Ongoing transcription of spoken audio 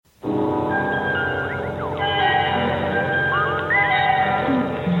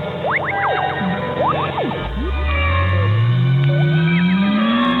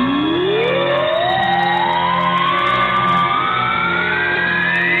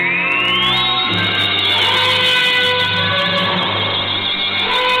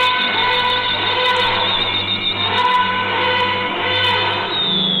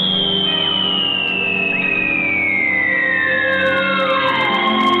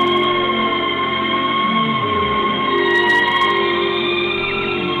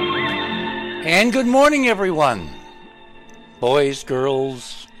And good morning, everyone. Boys,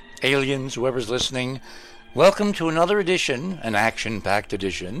 girls, aliens, whoever's listening. Welcome to another edition, an action-packed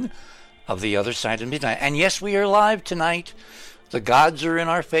edition, of The Other Side of Midnight. And yes, we are live tonight. The gods are in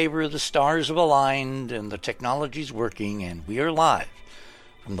our favor, the stars have aligned, and the technology's working, and we are live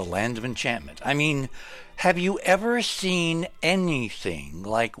from the land of enchantment. I mean, have you ever seen anything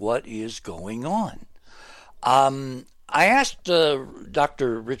like what is going on? I asked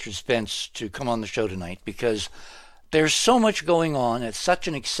Dr. Richard Spence to come on the show tonight because there's so much going on at such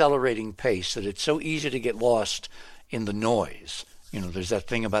an accelerating pace that it's so easy to get lost in the noise. You know, there's that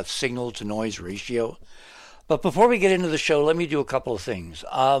thing about signal to noise ratio. But before we get into the show, let me do a couple of things.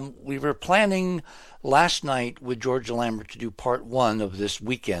 We were planning last night with Georgia Lambert to do part one of this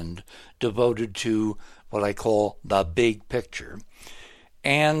weekend devoted to what I call the big picture.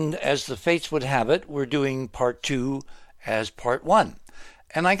 And as the fates would have it, we're doing part two as part one.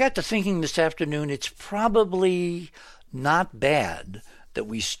 And I got to thinking this afternoon, it's probably not bad that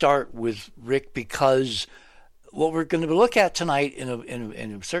we start with Rick, because what we're going to look at tonight in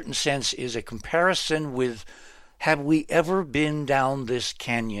a certain sense is a comparison with, have we ever been down this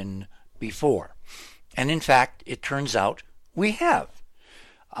canyon before? And in fact, it turns out we have.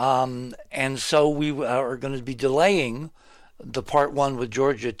 And so we are going to be delaying the part one with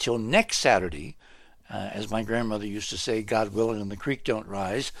Georgia till next Saturday. As my grandmother used to say, God willing and the creek don't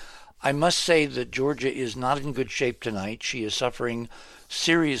rise. I must say that Georgia is not in good shape tonight. She is suffering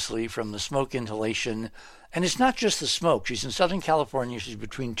seriously from the smoke inhalation. And it's not just the smoke. She's in Southern California. She's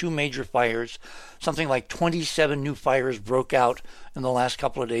between two major fires. Something like 27 new fires broke out in the last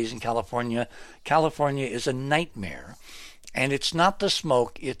couple of days in California. California is a nightmare. And it's not the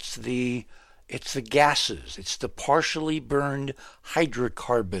smoke, it's the gases. It's the partially burned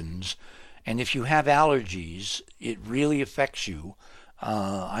hydrocarbons. And if you have allergies, it really affects you.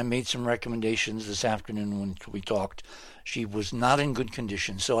 I made some recommendations this afternoon when we talked. She was not in good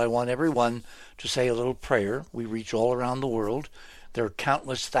condition. So I want everyone to say a little prayer. We reach all around the world. There are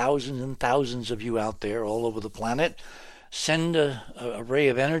countless thousands and thousands of you out there all over the planet. Send a ray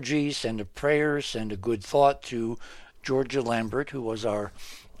of energy, send a prayer, send a good thought to Georgia Lambert, who was our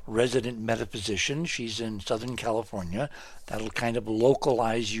resident metaphysician. She's in Southern California. That'll kind of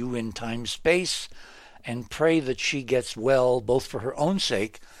localize you in time-space, and pray that she gets well, both for her own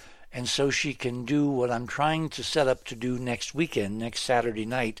sake and so she can do what I'm trying to set up to do next weekend, next Saturday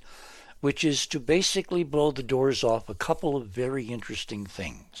night, which is to basically blow the doors off a couple of very interesting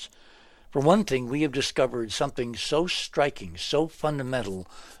things. For one thing, we have discovered something so striking, so fundamental,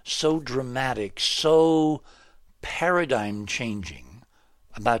 so dramatic, so paradigm-changing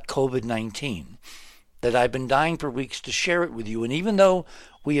about COVID-19 that I've been dying for weeks to share it with you. And even though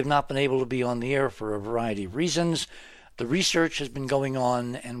we have not been able to be on the air for a variety of reasons, the research has been going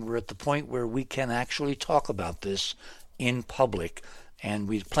on, and we're at the point where we can actually talk about this in public. And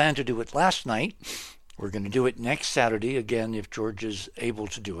we planned to do it last night. We're going to do it next Saturday, again, if George is able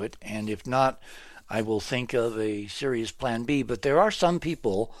to do it. And if not, I will think of a serious plan B. But there are some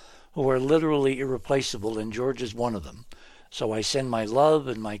people who are literally irreplaceable, and George is one of them. So I send my love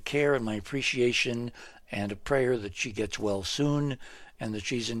and my care and my appreciation and a prayer that she gets well soon and that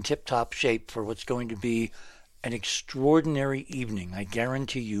she's in tip-top shape for what's going to be an extraordinary evening. I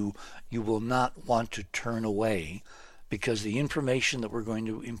guarantee you, you will not want to turn away, because the information that we're going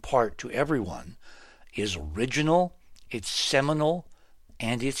to impart to everyone is original, it's seminal,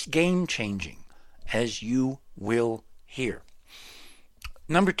 and it's game-changing, as you will hear.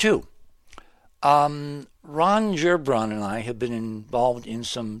 Number two. Ron Gerbron and I have been involved in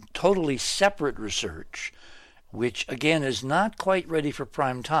some totally separate research, which again is not quite ready for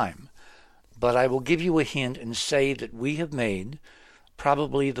prime time, but I will give you a hint and say that we have made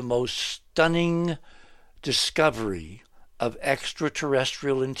probably the most stunning discovery of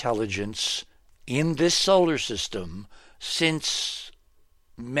extraterrestrial intelligence in this solar system since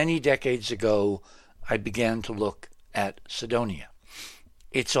many decades ago I began to look at Cydonia.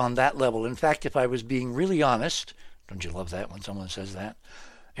 It's on that level. In fact, if I was being really honest, don't you love that when someone says that?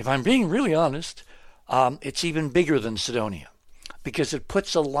 If I'm being really honest, it's even bigger than Cydonia, because it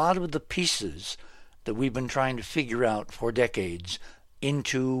puts a lot of the pieces that we've been trying to figure out for decades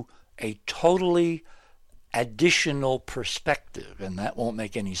into a totally additional perspective. And that won't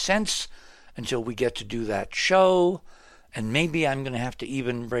make any sense until we get to do that show. And maybe I'm going to have to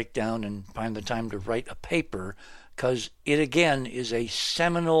even break down and find the time to write a paper, because it again is a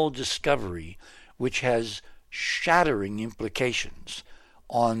seminal discovery which has shattering implications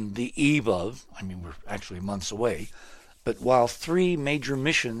on the eve of, I mean, we're actually months away, but while 3 major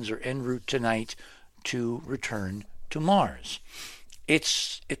missions are en route tonight to return to Mars.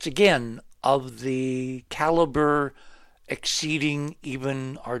 It's again of the caliber exceeding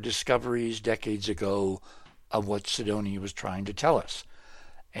even our discoveries decades ago of what Sidonia was trying to tell us.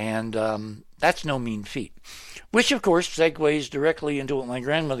 And that's no mean feat. Which, of course, segues directly into what my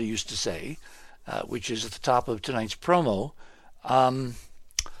grandmother used to say, which is at the top of tonight's promo.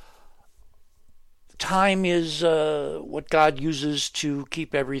 Time is what God uses to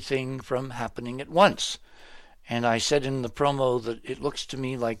keep everything from happening at once. And I said in the promo that it looks to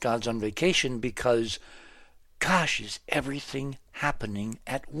me like God's on vacation because, gosh, is everything happening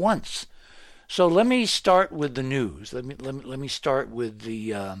at once? So let me start with the news. Let me start with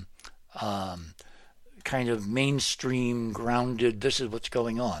the kind of mainstream, grounded, this is what's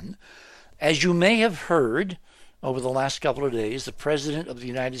going on. As you may have heard over the last couple of days, the President of the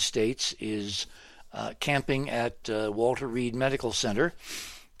United States is camping at Walter Reed Medical Center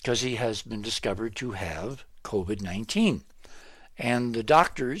because he has been discovered to have COVID-19. And the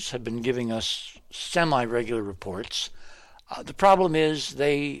doctors have been giving us semi-regular reports. The problem is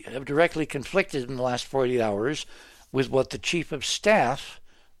they have directly conflicted in the last 48 hours with what the Chief of Staff,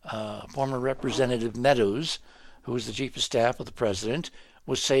 former Representative Meadows, who was the Chief of Staff of the President,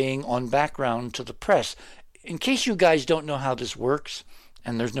 was saying on background to the press. In case you guys don't know how this works,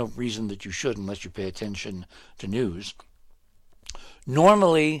 and there's no reason that you should unless you pay attention to news,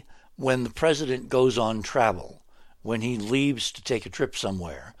 normally when the President goes on travel, when he leaves to take a trip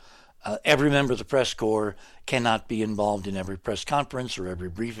somewhere, every member of the press corps cannot be involved in every press conference or every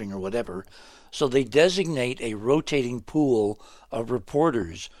briefing or whatever. So they designate a rotating pool of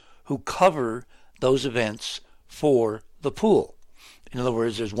reporters who cover those events for the pool. In other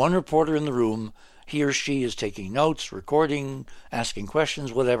words, there's one reporter in the room. He or she is taking notes, recording, asking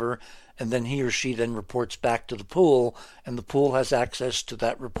questions, whatever, and then he or she then reports back to the pool, and the pool has access to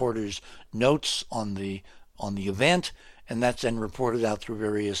that reporter's notes on the event, and that's then reported out through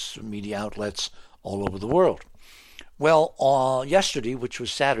various media outlets all over the world. Well, yesterday, which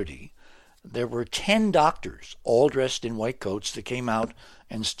was Saturday, there were 10 doctors, all dressed in white coats, that came out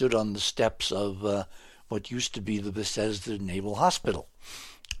and stood on the steps of what used to be the Bethesda Naval Hospital.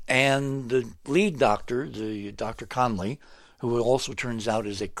 And the lead doctor, the Dr. Conley, who also turns out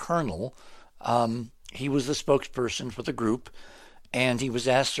is a colonel, he was the spokesperson for the group, and he was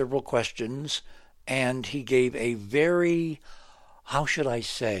asked several questions, and he gave a very, how should I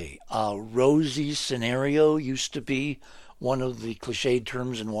say, rosy scenario used to be one of the cliched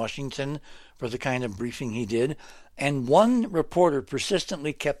terms in Washington for the kind of briefing he did. And one reporter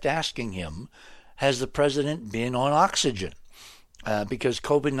persistently kept asking him, has the president been on oxygen? Because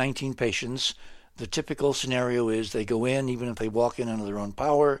COVID-19 patients, the typical scenario is they go in, even if they walk in under their own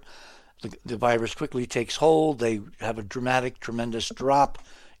power, the virus quickly takes hold, they have a dramatic, tremendous drop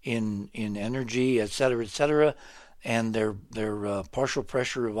in energy, et cetera, and their partial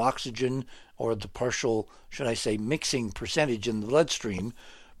pressure of oxygen, or the partial, should I say, mixing percentage in the bloodstream,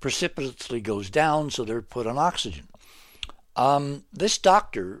 precipitously goes down, so they're put on oxygen. This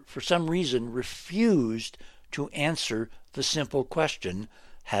doctor, for some reason, refused to answer the simple question,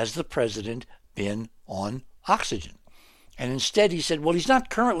 has the president been on oxygen? And instead he said, well, he's not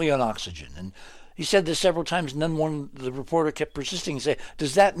currently on oxygen. And he said this several times, and then the reporter kept persisting and say,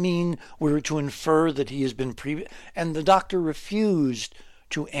 does that mean we're to infer that he has been And the doctor refused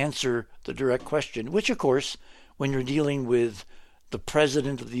to answer the direct question, which, of course, when you're dealing with the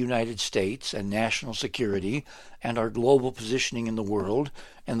President of the United States and national security and our global positioning in the world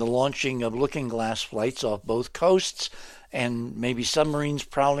and the launching of looking glass flights off both coasts and maybe submarines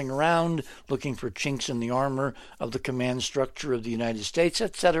prowling around looking for chinks in the armor of the command structure of the United States,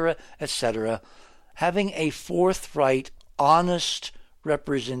 etc., having a forthright, honest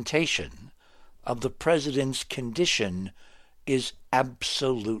representation of the president's condition is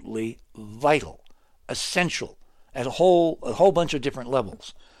absolutely vital, essential, at a whole bunch of different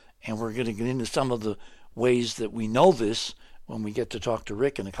levels. And we're going to get into some of the ways that we know this when we get to talk to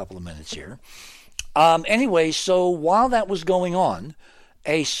Rick in a couple of minutes here. Anyway, so while that was going on,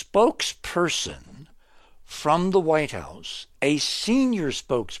 a spokesperson from the White House, a senior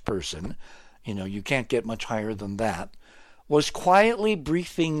spokesperson, you can't get much higher than that, was quietly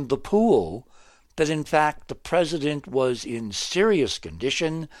briefing the pool that in fact the president was in serious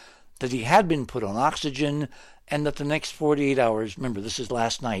condition, that he had been put on oxygen, and that the next 48 hours, remember this is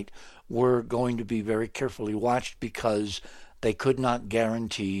last night, were going to be very carefully watched because they could not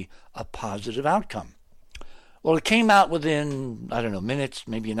guarantee a positive outcome. Well, it came out within, minutes,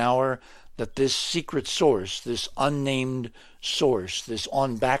 maybe an hour, that this secret source, this unnamed source, this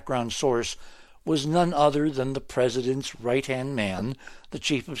on-background source, was none other than the president's right-hand man, the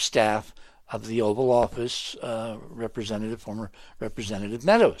chief of staff of the Oval Office, former Representative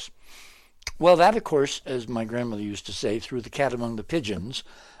Meadows. Well, that, of course, as my grandmother used to say, threw the cat among the pigeons.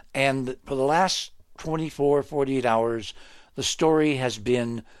 And for the last 24, 48 hours, the story has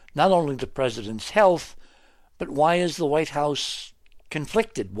been not only the president's health, but why is the White House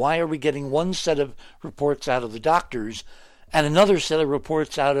conflicted? Why are we getting one set of reports out of the doctors and another set of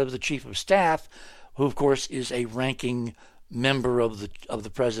reports out of the chief of staff, who, of course, is a ranking member of the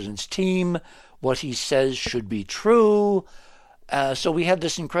president's team? What he says should be true. So we had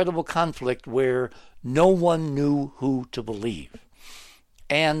this incredible conflict where no one knew who to believe.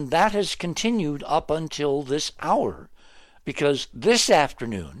 And that has continued up until this hour, because this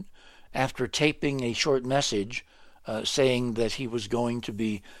afternoon, after taping a short message saying that he was going to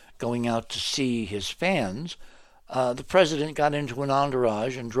be going out to see his fans, the president got into an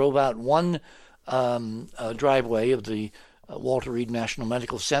entourage and drove out one driveway of the Walter Reed National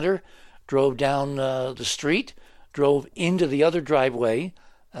Medical Center, drove down the street, drove into the other driveway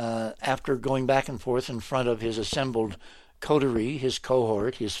after going back and forth in front of his assembled coterie, his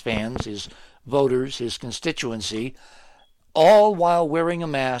cohort, his fans, his voters, his constituency, all while wearing a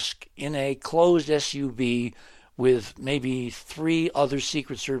mask in a closed SUV with maybe 3 other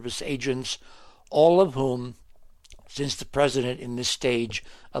Secret Service agents, all of whom, since the president in this stage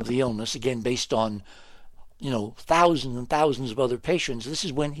of the illness, again based on thousands and thousands of other patients, this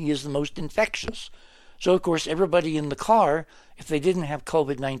is when he is the most infectious. So, of course, everybody in the car, if they didn't have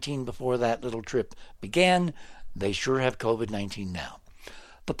COVID-19 before that little trip began, they sure have COVID-19 now.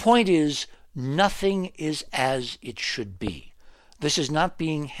 The point is, nothing is as it should be. This is not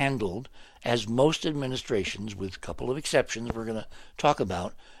being handled as most administrations, with a couple of exceptions we're going to talk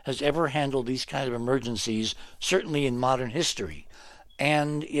about, has ever handled these kind of emergencies, certainly in modern history.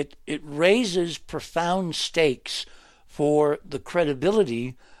 And it raises profound stakes for the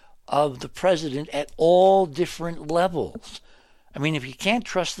credibility of the president at all different levels. I mean, if you can't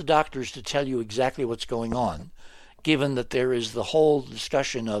trust the doctors to tell you exactly what's going on, given that there is the whole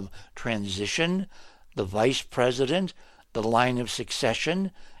discussion of transition, the vice president, the line of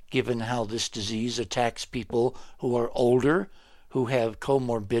succession, given how this disease attacks people who are older, who have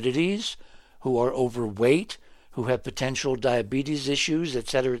comorbidities, who are overweight, who have potential diabetes issues,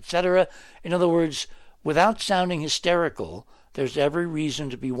 etc., etc. In other words, without sounding hysterical, there's every reason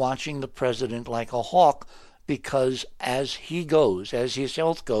to be watching the president like a hawk, because as he goes, as his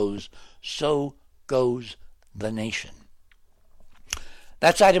health goes, so goes the nation.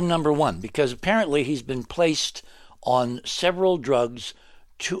 That's item number 1, because apparently he's been placed on several drugs,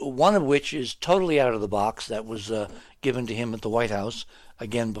 one of which is totally out of the box, that was given to him at the White House,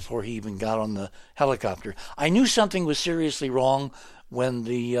 again before he even got on the helicopter. I knew something was seriously wrong when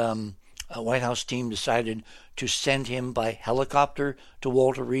the White House team decided to send him by helicopter to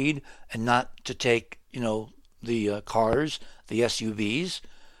Walter Reed and not to take, the cars, the SUVs.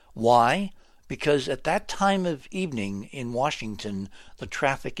 Why? Because at that time of evening in Washington, the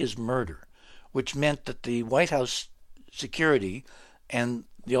traffic is murder, which meant that the White House security and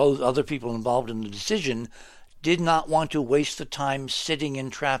the other people involved in the decision did not want to waste the time sitting in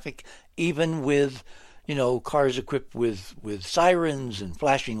traffic, even with, cars equipped with sirens and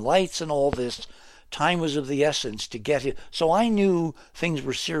flashing lights and all this. Time was of the essence to get it. So I knew things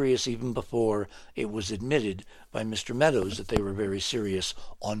were serious even before it was admitted by Mr. Meadows that they were very serious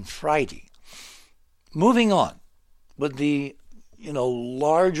on Friday. Moving on with the,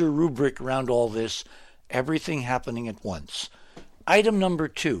 larger rubric around all this, everything happening at once. Item number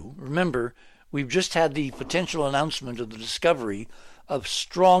 2, remember, we've just had the potential announcement of the discovery of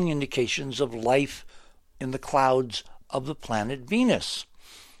strong indications of life in the clouds of the planet Venus.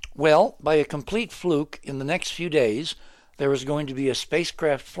 Well, by a complete fluke, in the next few days, there is going to be a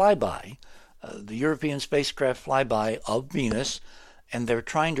spacecraft flyby, the European spacecraft flyby of Venus, and they're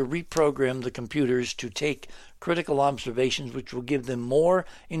trying to reprogram the computers to take critical observations which will give them more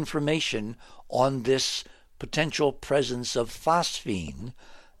information on this potential presence of phosphine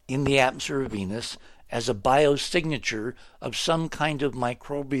in the atmosphere of Venus as a biosignature of some kind of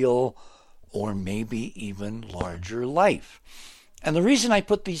microbial or maybe even larger life. And the reason I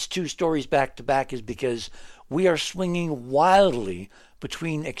put these two stories back to back is because we are swinging wildly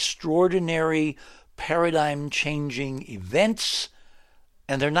between extraordinary paradigm-changing events,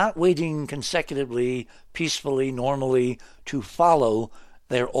 and they're not waiting consecutively, peacefully, normally to follow.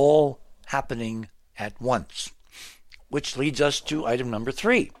 They're all happening at once. Which leads us to item number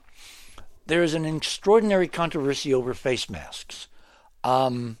 3. There is an extraordinary controversy over face masks.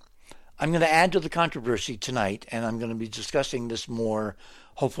 I'm going to add to the controversy tonight, and I'm going to be discussing this more,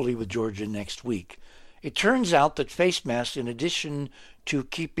 hopefully with Georgia next week. It turns out that face masks, in addition to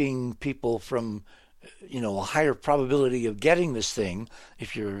keeping people from a higher probability of getting this thing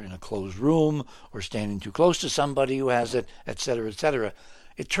if you're in a closed room or standing too close to somebody who has it, etc., etc.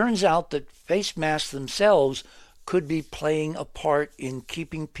 It turns out that face masks themselves could be playing a part in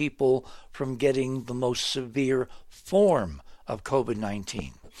keeping people from getting the most severe form of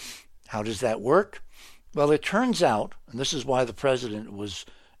COVID-19. How does that work? Well, it turns out, and this is why the president was,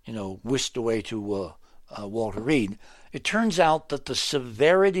 whisked away to Walter Reed, it turns out that the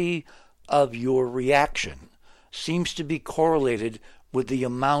severity of your reaction seems to be correlated with the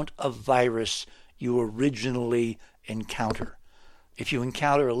amount of virus you originally encounter. If you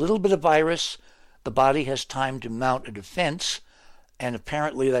encounter a little bit of virus, the body has time to mount a defense, and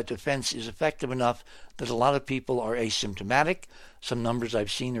apparently that defense is effective enough that a lot of people are asymptomatic. Some numbers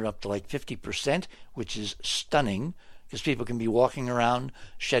I've seen are up to like 50%, which is stunning, because people can be walking around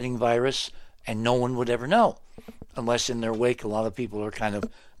shedding virus and no one would ever know, unless in their wake a lot of people are kind of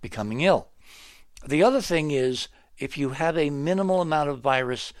becoming ill. The other thing is, if you have a minimal amount of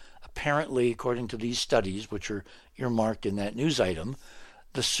virus, apparently, according to these studies, which are earmarked in that news item,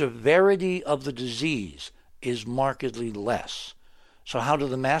 the severity of the disease is markedly less. So how do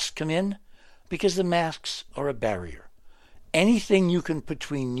the masks come in? Because the masks are a barrier. Anything you can put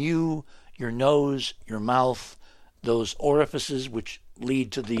between you, your nose, your mouth, those orifices which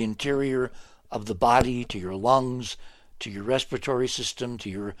lead to the interior of the body, to your lungs, to your respiratory system, to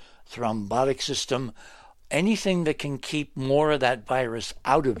your thrombotic system, anything that can keep more of that virus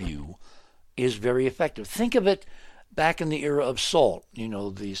out of you is very effective. Think of it back in the era of SALT,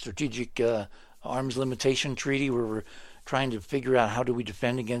 the Strategic Arms Limitation Treaty, where we're trying to figure out how do we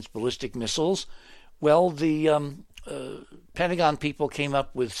defend against ballistic missiles. Well, the Pentagon people came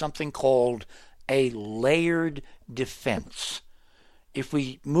up with something called a layered defense. If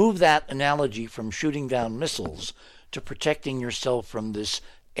we move that analogy from shooting down missiles to protecting yourself from this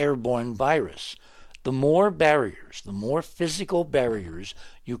airborne virus, the more barriers, the more physical barriers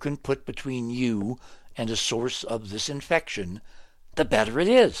you can put between you and a source of this infection, the better it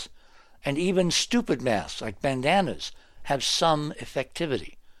is. And even stupid masks like bandanas have some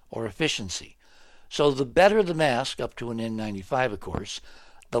effectivity or efficiency. So the better the mask, up to an N95 of course,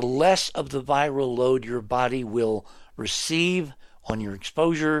 the less of the viral load your body will receive on your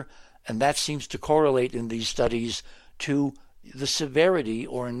exposure, and that seems to correlate in these studies to the severity,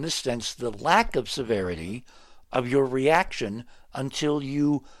 or in this sense, the lack of severity of your reaction until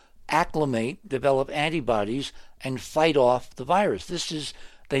you acclimate, develop antibodies, and fight off the virus. This is,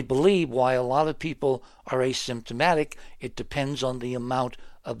 they believe, why a lot of people are asymptomatic. It depends on the amount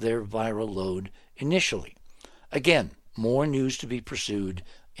of their viral load initially. Again, more news to be pursued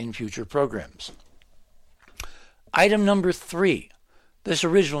in future programs. Item number 3. This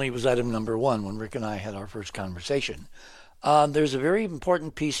originally was item number 1 when Rick and I had our first conversation. There's a very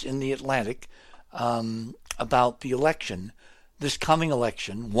important piece in The Atlantic about the election, this coming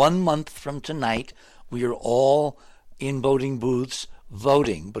election. 1 month from tonight, we are all in voting booths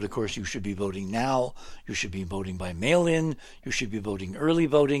voting. But of course, you should be voting now. You should be voting by mail-in. You should be voting early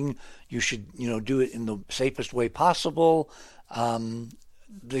voting. You should, do it in the safest way possible.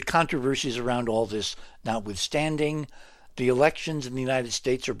 The controversies around all this notwithstanding, the elections in the United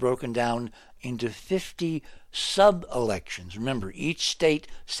States are broken down into 50 sub-elections. Remember, each state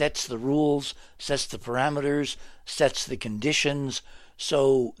sets the rules, sets the parameters, sets the conditions.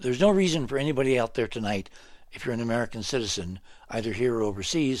 So there's no reason for anybody out there tonight, if you're an American citizen, either here or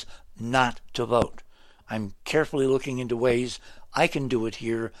overseas, not to vote. I'm carefully looking into ways I can do it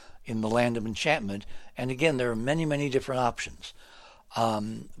here in the land of enchantment. And again, there are many, many different options.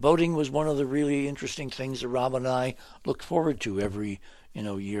 Voting was one of the really interesting things that Rob and I looked forward to every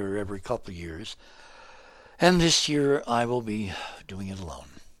year, every couple of years. And this year I will be doing it alone.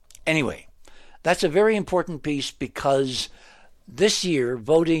 Anyway, that's a very important piece, because this year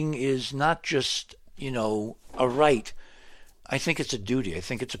voting is not just, a right. I think it's a duty. I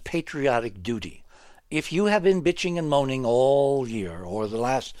think it's a patriotic duty. If you have been bitching and moaning all year, or the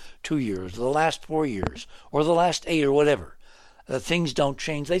last 2 years, or the last 4 years, or the last 8 or whatever, things don't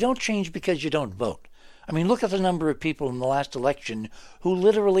change. They don't change because you don't vote. I mean, look at the number of people in the last election who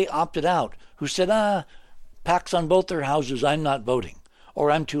literally opted out, who said, packs on both their houses, I'm not voting,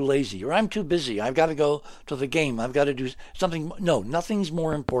 or I'm too lazy, or I'm too busy, I've got to go to the game, I've got to do something. No, nothing's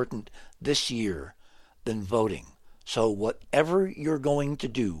more important this year than voting. So whatever you're going to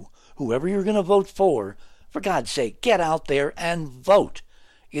do, whoever you're going to vote for God's sake, get out there and vote.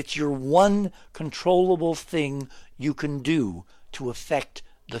 It's your one controllable thing you can do to affect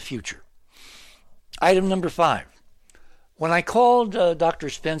the future. Item number 5. When I called Dr.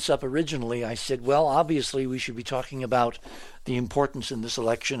 Spence up originally, I said, well, obviously we should be talking about the importance in this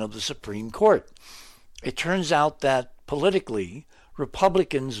election of the Supreme Court. it turns out that politically,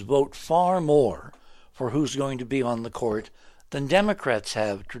 Republicans vote far more for who's going to be on the court than Democrats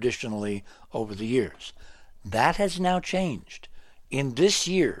have traditionally over the years. That has now changed. In this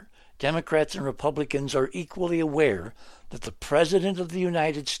year, Democrats and Republicans are equally aware that the President of the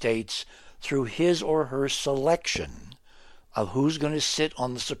United States, through his or her selection of who's going to sit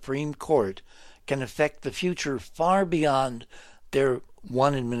on the Supreme Court, can affect the future far beyond their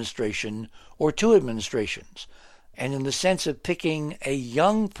one administration or two administrations. And in the sense of picking a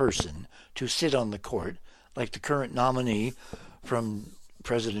young person to sit on the court, like the current nominee from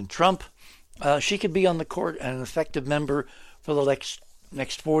President Trump, she could be on the court and an effective member for the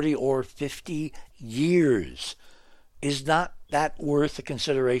next 40 or 50 years. Is not that worth a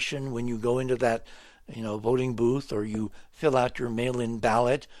consideration when you go into that, voting booth, or you fill out your mail-in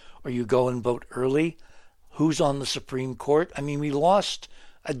ballot, or you go and vote early? Who's on the Supreme Court? I mean, we lost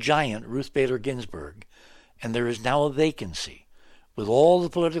a giant, Ruth Bader Ginsburg, and there is now a vacancy. With all the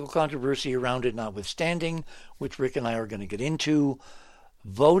political controversy around it notwithstanding, which Rick and I are going to get into,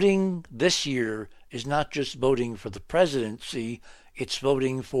 voting this year is not just voting for the presidency, it's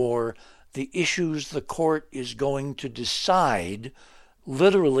voting for the issues the court is going to decide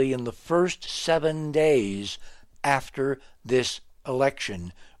literally in the first 7 days after this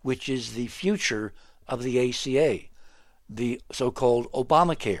election, which is the future of the ACA, the so-called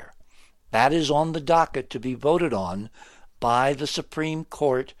Obamacare. That is on the docket to be voted on by the Supreme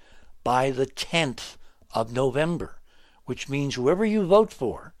Court by the 10th of November, which means whoever you vote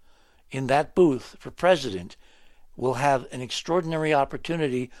for in that booth for president will have an extraordinary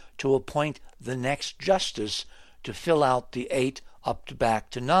opportunity to appoint the next justice to fill out the 8 up to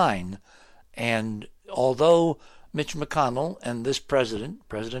back to 9. And although Mitch McConnell and this president,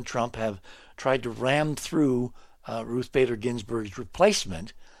 President Trump, have tried to ram through Ruth Bader Ginsburg's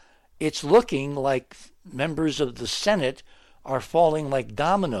replacement, it's looking like members of the Senate are falling like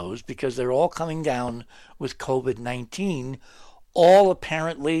dominoes because they're all coming down with COVID-19, all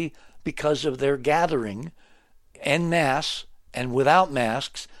apparently because of their gathering en masse and without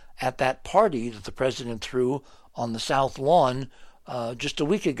masks at that party that the president threw on the South Lawn just a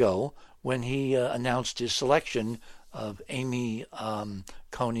week ago when he announced his selection of Amy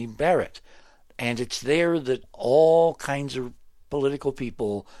Coney Barrett. And it's there that all kinds of political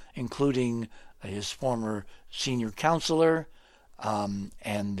people, including his former senior counselor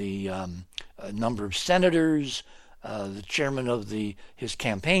and the number of senators, the chairman of his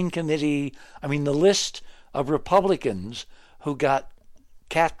campaign committee. I mean, the list of Republicans who got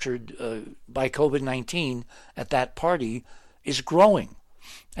captured by COVID-19 at that party is growing.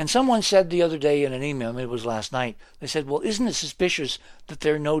 And someone said the other day in an email, maybe it was last night, they said, well, isn't it suspicious that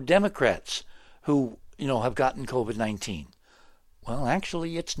there are no Democrats who, have gotten COVID-19? Well,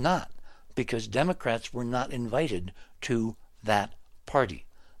 actually, it's not, because Democrats were not invited to that party.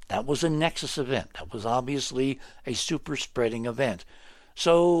 That was a nexus event. That was obviously a super spreading event.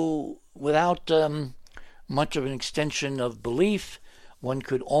 So without much of an extension of belief, one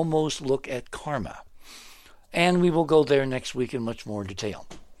could almost look at karma. And we will go there next week in much more detail.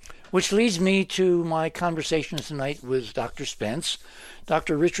 Which leads me to my conversation tonight with Dr. Spence.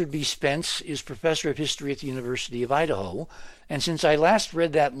 Dr. Richard B. Spence is professor of history at the University of Idaho, and since I last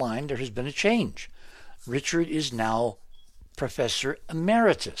read that line, there has been a change. Richard is now professor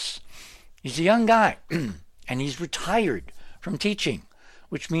emeritus. He's a young guy, and he's retired from teaching,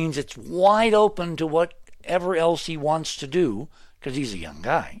 which means it's wide open to whatever else he wants to do, because he's a young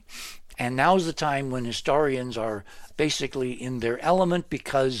guy. And now's the time when historians are basically in their element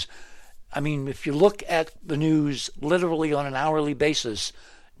because, if you look at the news literally on an hourly basis,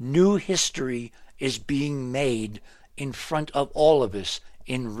 new history is being made in front of all of us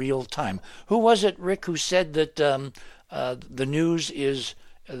in real time. Who was it, Rick, who said that the news is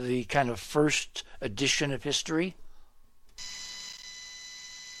the kind of first edition of history?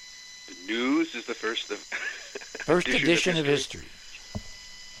 The news is the first edition of history.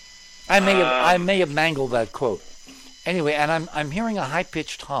 I may have mangled that quote. Anyway, and I'm hearing a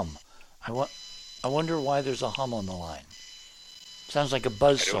high-pitched hum. I wonder why there's a hum on the line. Sounds like a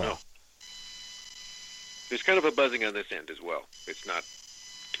buzzsaw. I don't know. There's kind of a buzzing on this end as well. It's not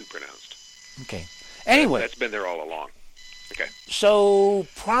too pronounced. Okay. Anyway. That's been there all along. Okay. So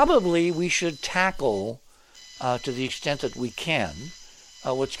probably we should tackle, to the extent that we can,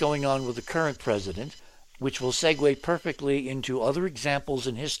 what's going on with the current president, which will segue perfectly into other examples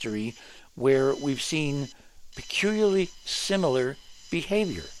in history where we've seen peculiarly similar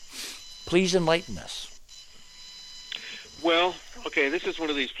behavior. Please enlighten us. Well, okay, this is one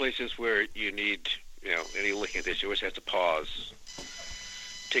of these places where you need, any looking at this, you always have to pause,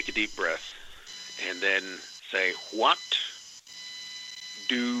 take a deep breath, and then say, what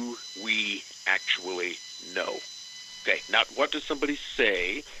do we actually know? Okay, not what does somebody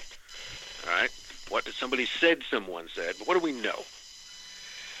say, all right? What does somebody someone said, but what do we know?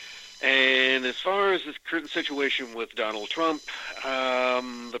 And as far as this current situation with Donald Trump,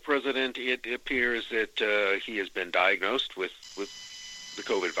 the president, it appears that he has been diagnosed with the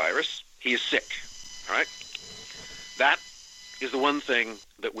COVID virus. He is sick, all right? That is the one thing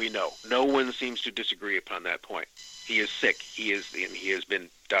that we know. No one seems to disagree upon that point. He is sick. He has been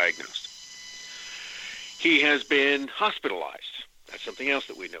diagnosed. He has been hospitalized. That's something else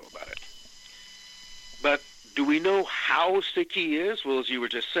that we know about it. But do we know how sick he is? Well, as you were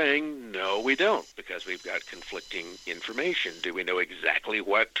just saying, no, we don't, because we've got conflicting information. Do we know exactly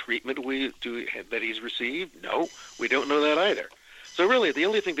what treatment that he's received? No, we don't know that either. So really, the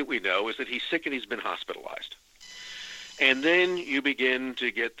only thing that we know is that he's sick and he's been hospitalized. And then you begin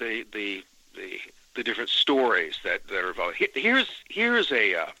to get the different stories that are involved. Here's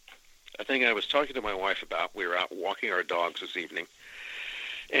a thing I was talking to my wife about. We were out walking our dogs this evening.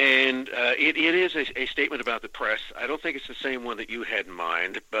 And it is a statement about the press. I don't think it's the same one that you had in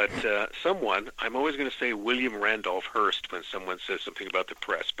mind, but I'm always going to say William Randolph Hearst when someone says something about the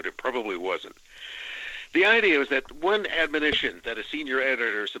press, but it probably wasn't. The idea was that one admonition that a senior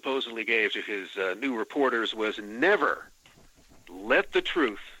editor supposedly gave to his new reporters was never let the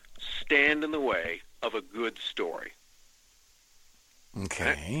truth stand in the way of a good story.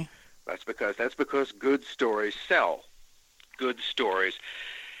 Okay. That's because good stories sell. Good stories.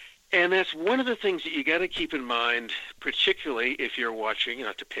 And that's one of the things that you got to keep in mind, particularly if you're watching,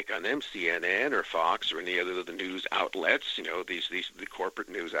 not to pick on them, CNN or Fox or any other of the news outlets, the corporate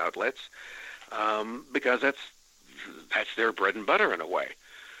news outlets, because that's their bread and butter in a way,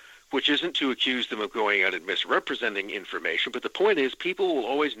 which isn't to accuse them of going out and misrepresenting information. But the point is, people will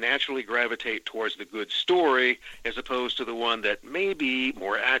always naturally gravitate towards the good story as opposed to the one that may be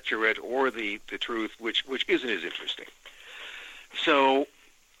more accurate or the truth, which isn't as interesting. So,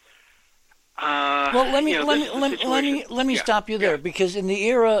 well, let me stop you there, because in the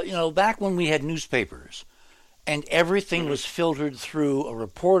era, back when we had newspapers, and everything was filtered through a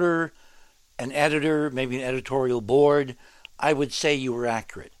reporter, an editor, maybe an editorial board, I would say you were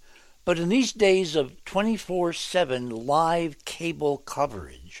accurate. But in these days of 24/7 live cable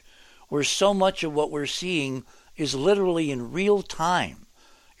coverage, where so much of what we're seeing is literally in real time,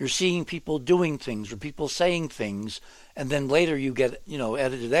 you're seeing people doing things or people saying things, and then later you get,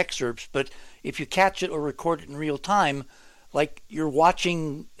 edited excerpts. But if you catch it or record it in real time, like you're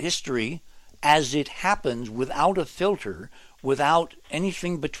watching history as it happens without a filter, without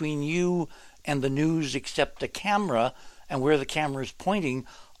anything between you and the news except the camera and where the camera is pointing,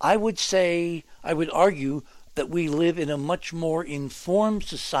 I would argue that we live in a much more informed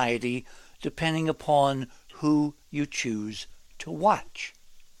society depending upon who you choose to watch.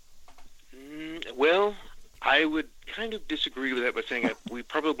 Well, I would kind of disagree with that by saying that we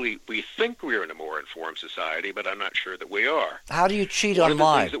think we're in a more informed society, but I'm not sure that we are. How do you cheat on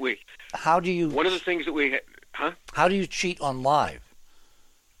live? How do you cheat on live?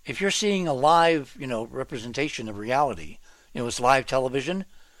 If you're seeing a live, representation of reality, it's live television,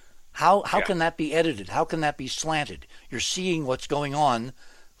 how can that be edited? How can that be slanted? You're seeing what's going on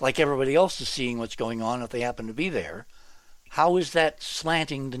like everybody else is seeing what's going on if they happen to be there. How is that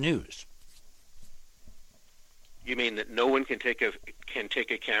slanting the news? You mean that no one can take a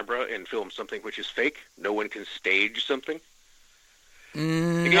camera and film something which is fake? No one can stage something?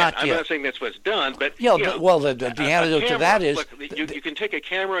 Again, I'm not saying that's what's done, but the antidote to that is you can take a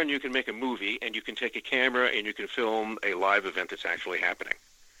camera and you can make a movie, and you can take a camera and you can film a live event that's actually happening.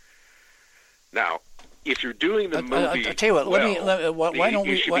 Now, if you're doing the movie, I'll tell you what.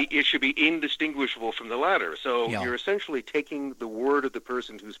 It should be indistinguishable from the latter. So you're essentially taking the word of the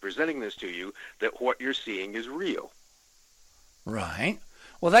person who's presenting this to you that what you're seeing is real. Right.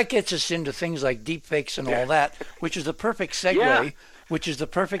 Well, that gets us into things like deepfakes and all that, which is the perfect segue. Yeah. Which is the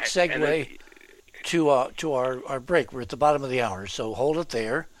perfect segue to our break. We're at the bottom of the hour, so hold it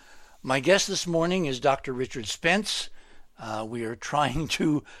there. My guest this morning is Dr. Richard Spence. We are trying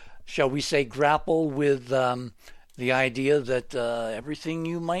to, shall we say, grapple with the idea that everything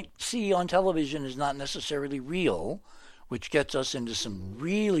you might see on television is not necessarily real, which gets us into some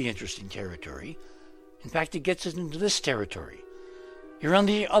really interesting territory. In fact, it gets us into this territory. You're on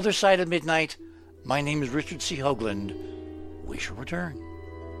the other side of midnight. My name is Richard C. Hoagland. We shall return.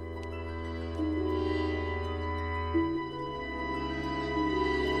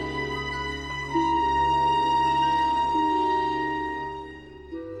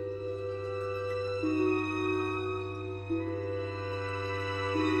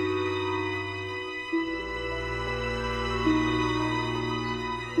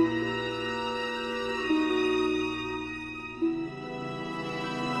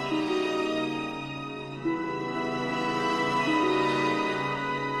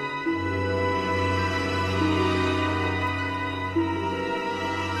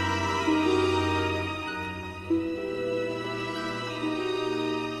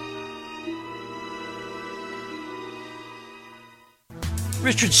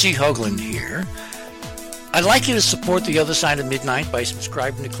 Richard C. Hoagland here. I'd like you to support The Other Side of Midnight by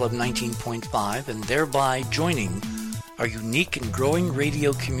subscribing to Club 19.5 and thereby joining our unique and growing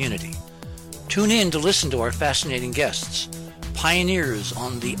radio community. Tune in to listen to our fascinating guests, pioneers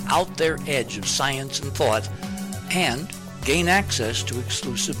on the out there edge of science and thought, and gain access to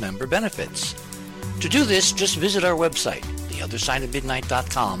exclusive member benefits. To do this, just visit our website,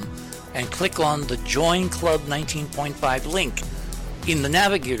 theothersideofmidnight.com, and click on the Join Club 19.5 link in the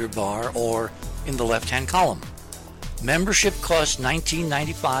navigator bar or in the left-hand column. Membership costs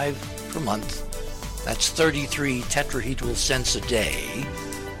 $19.95 per month. That's 33 tetrahedral cents a day.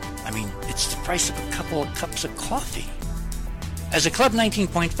 I mean, it's the price of a couple of cups of coffee. As a Club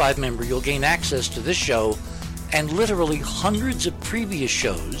 19.5 member, you'll gain access to this show and literally hundreds of previous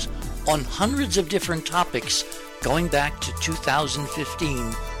shows on hundreds of different topics going back to 2015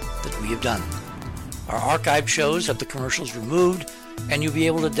 that we have done. Our archive shows have the commercials removed, and you'll be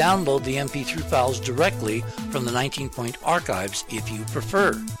able to download the MP3 files directly from the 19-point archives if you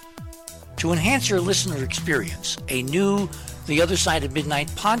prefer. To enhance your listener experience, a new The Other Side of Midnight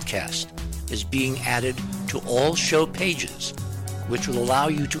podcast is being added to all show pages, which will allow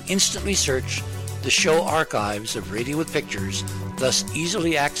you to instantly search the show archives of Radio with Pictures, thus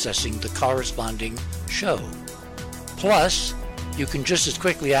easily accessing the corresponding show. Plus, you can just as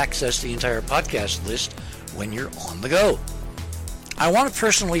quickly access the entire podcast list when you're on the go. I want to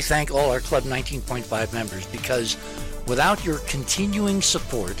personally thank all our Club 19.5 members because without your continuing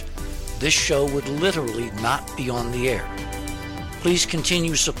support, this show would literally not be on the air. Please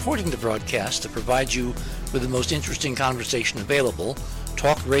continue supporting the broadcast that provides you with the most interesting conversation available,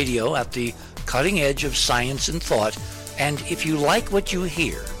 talk radio at the cutting edge of science and thought, and if you like what you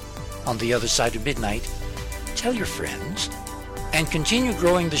hear on The Other Side of Midnight, tell your friends, and continue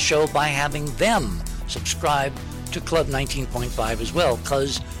growing the show by having them subscribe to Club 19.5 as well,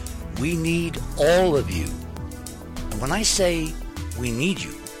 because we need all of you. And when I say we need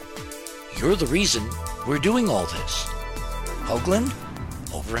you, you're the reason we're doing all this. Hoagland,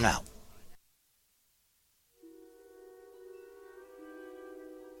 over and out.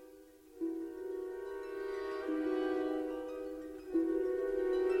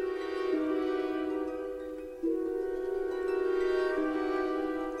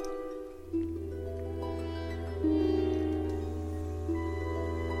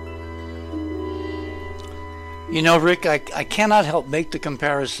 You know, Rick, I cannot help make the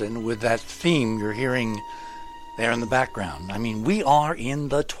comparison with that theme you're hearing there in the background. I mean, we are in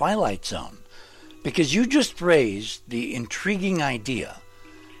the Twilight Zone, because you just raised the intriguing idea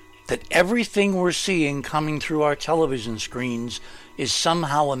that everything we're seeing coming through our television screens is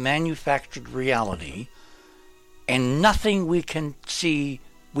somehow a manufactured reality, and nothing we can see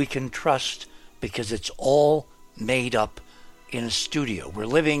we can trust because it's all made up in a studio. We're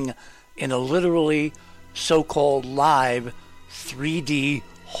living in a literally so-called live 3D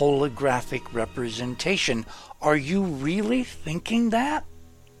holographic representation. Are you really thinking that?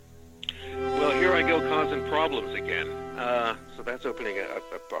 Well, here I go causing problems again. So that's opening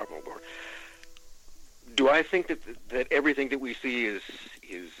a problem door. Do I think that everything that we see is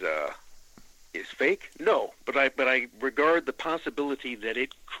fake? No, but I regard the possibility that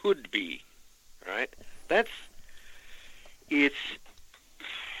it could be. Right?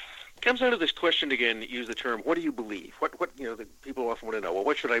 Comes down to this question again. Use the term. What do you believe? What the people often want to know. Well,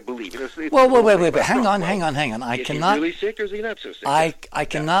 what should I believe? Well, wait. Hang on. I cannot. Is he really sick, or is he not so sick? I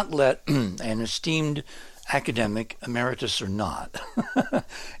cannot let an esteemed academic, emeritus or not,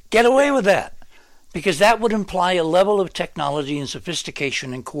 get away with that, because that would imply a level of technology and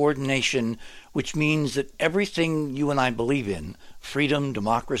sophistication and coordination, which means that everything you and I believe in, freedom,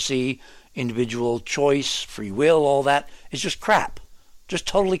 democracy, individual choice, free will, all that, is just crap. Just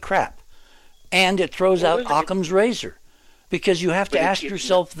totally crap. And it throws out Occam's razor. Because you have to ask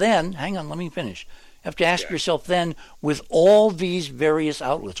yourself then, hang on, let me finish. You have to ask yourself then, with all these various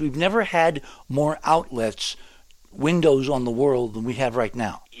outlets, we've never had more outlets, windows on the world than we have right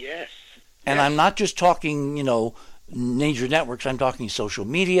now. Yes. And I'm not just talking, major networks, I'm talking social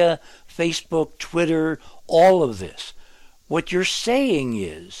media, Facebook, Twitter, all of this. What you're saying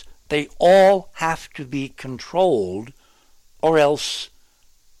is they all have to be controlled, or else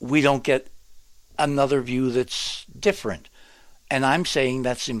we don't get another view that's different. And I'm saying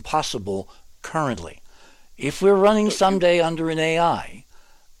that's impossible currently. If we're running someday under an AI,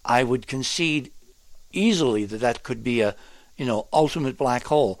 I would concede easily that could be a, ultimate black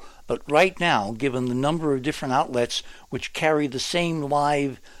hole. But right now, given the number of different outlets which carry the same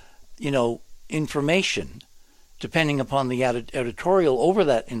live, information, depending upon the editorial over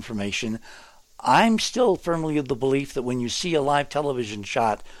that information, I'm still firmly of the belief that when you see a live television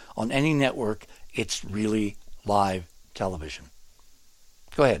shot on any network, it's really live television.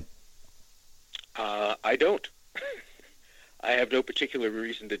 Go ahead. I don't. I have no particular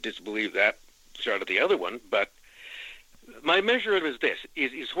reason to disbelieve that shot of the other one, but my measure of it is this: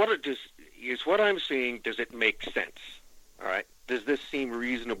 is what I'm seeing. Does it make sense? All right. Does this seem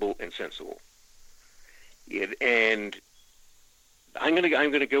reasonable and sensible? And I'm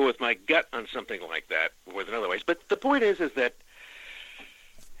gonna go with my gut on something like that more than otherwise. But the point is that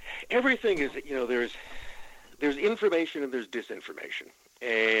everything is, there's information and there's disinformation,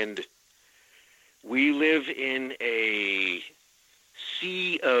 and we live in a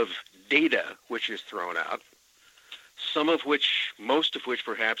sea of data which is thrown out, most of which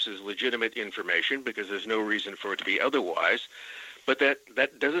perhaps is legitimate information because there's no reason for it to be otherwise, but that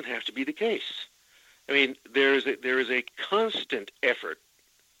doesn't have to be the case. I mean, there is a constant effort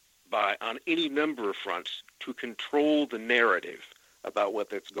on any number of fronts to control the narrative about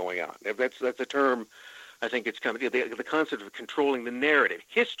what's going on. That's a term, I think it's coming. The concept of controlling the narrative.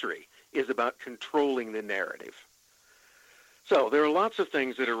 History is about controlling the narrative. So there are lots of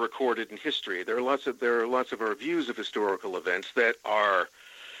things that are recorded in history. There are lots of our views of historical events that are,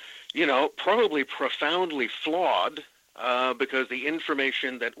 probably profoundly flawed because the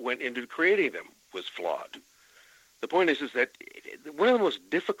information that went into creating them was flawed. The point is that one of the most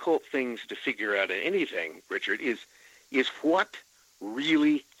difficult things to figure out in anything, Richard, is what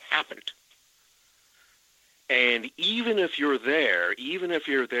really happened. And even if you're there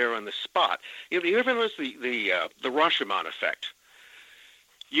on the spot, you ever notice the Rashomon effect?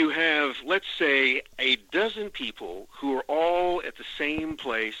 You have, let's say, a dozen people who are all at the same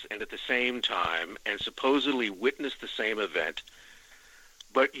place and at the same time and supposedly witness the same event,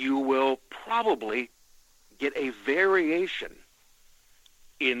 but you will probably get a variation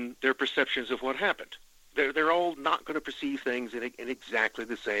in their perceptions of what happened. They're all not going to perceive things in exactly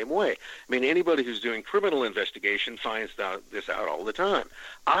the same way. I mean, anybody who's doing criminal investigation finds this out all the time.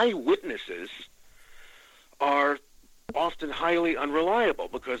 Eyewitnesses are often highly unreliable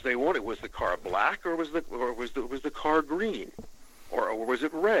because was the car black or was the car green, or was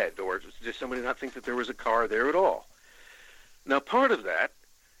it red, or did somebody not think that there was a car there at all? Now, part of that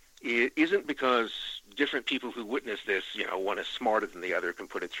isn't because different people who witness this, one is smarter than the other, can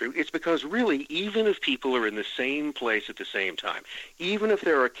put it through. It's because really, even if people are in the same place at the same time, even if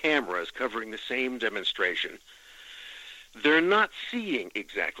there are cameras covering the same demonstration, they're not seeing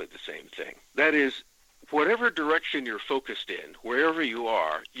exactly the same thing. That is, whatever direction you're focused in, wherever you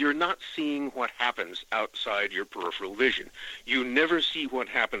are, you're not seeing what happens outside your peripheral vision. You never see what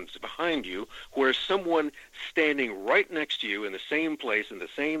happens behind you, where someone standing right next to you in the same place in the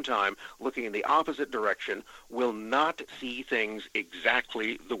same time, looking in the opposite direction, will not see things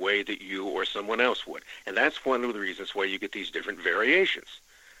exactly the way that you or someone else would. And that's one of the reasons why you get these different variations.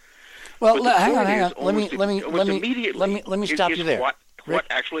 Well, hang on. Let me stop you there. What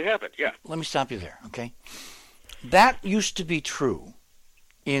actually happened, yeah. Let me stop you there, okay? That used to be true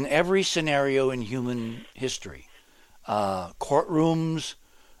in every scenario in human history. Courtrooms,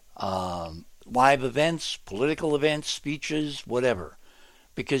 live events, political events, speeches, whatever.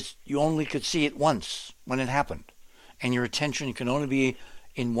 Because you only could see it once when it happened. And your attention can only be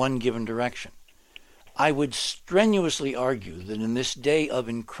in one given direction. I would strenuously argue that in this day of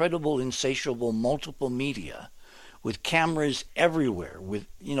incredible, insatiable, multiple media, with cameras everywhere,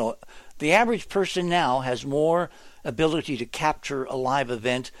 the average person now has more ability to capture a live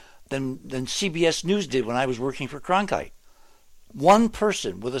event than CBS News did when I was working for Cronkite. One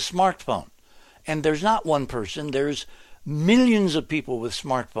person with a smartphone. And there's not one person, there's millions of people with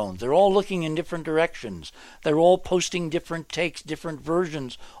smartphones. They're all looking in different directions. They're all posting different takes, different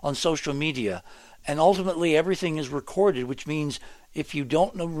versions on social media. And ultimately everything is recorded, which means if you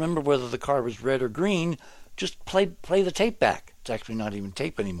don't remember whether the car was red or green, just play the tape back. It's actually not even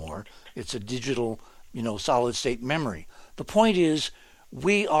tape anymore. It's a digital, solid state memory. The point is,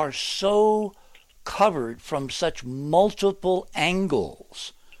 we are so covered from such multiple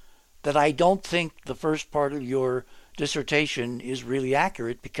angles that I don't think the first part of your dissertation is really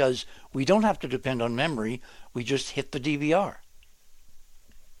accurate, because we don't have to depend on memory. We just hit the DVR.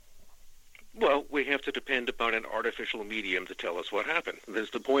 Well, we have to depend upon an artificial medium to tell us what happened.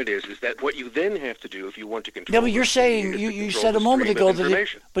 The point is that what you then have to do if you want to control. Yeah, but you're saying you said a moment ago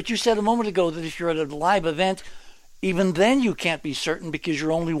that if you're at a live event, even then you can't be certain because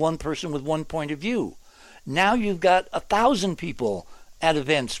you're only one person with one point of view. Now you've got 1,000 people at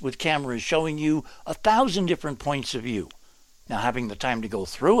events with cameras showing you 1,000 different points of view. Now, having the time to go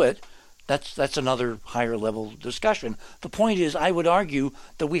through it, That's another higher level discussion. The point is, I would argue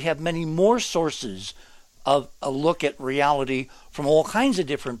that we have many more sources of a look at reality from all kinds of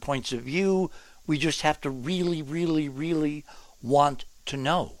different points of view. We just have to really, really, really want to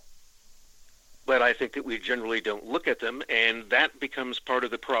know. But I think that we generally don't look at them, and that becomes part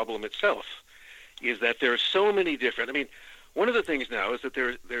of the problem itself, is that there are so many different... I mean, one of the things now is that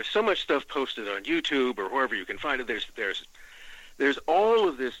there's so much stuff posted on YouTube or wherever you can find it. There's all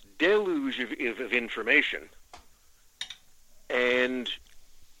of this deluge of information, and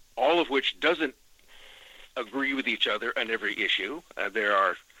all of which doesn't agree with each other on every issue. There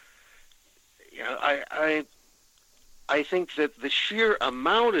are... You know, I think that the sheer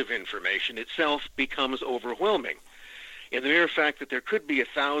amount of information itself becomes overwhelming. And the mere fact that there could be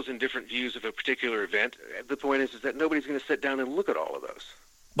 1,000 different views of a particular event, the point is that nobody's going to sit down and look at all of those.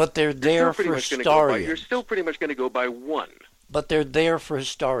 But they're there for historians. You're still pretty much going to go by one. But they're there for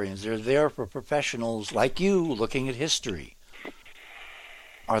historians. They're there for professionals like you looking at history.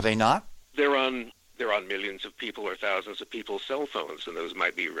 Are they not? They're on millions of people or thousands of people's cell phones, and those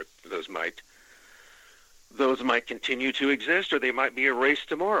might continue to exist, or they might be erased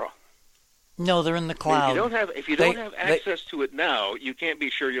tomorrow. No, they're in the cloud. If you don't have access to it now, you can't be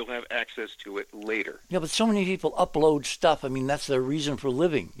sure you'll have access to it later. Yeah, but so many people upload stuff. I mean, that's their reason for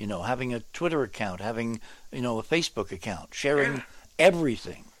living. You know, having a Twitter account, having a Facebook account, sharing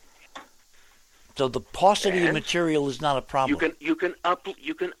everything. So the paucity of material is not a problem. You can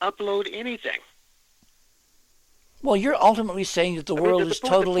upload anything. Well, you're ultimately saying that the world is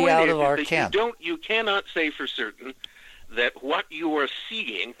totally out of our camp. You cannot say for certain that what you are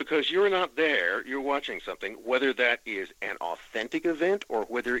seeing, because you're not there, you're watching something, whether that is an authentic event or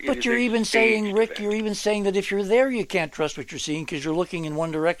whether it is But you're even saying, Rick, event. you're even saying that if you're there, you can't trust what you're seeing because you're looking in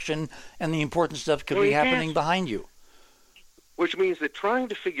one direction and the important stuff could be happening behind you. Which means that trying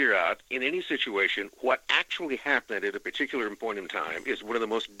to figure out in any situation what actually happened at a particular point in time is one of the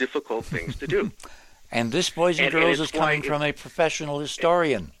most difficult things to do. And this, boys and girls, is coming from a professional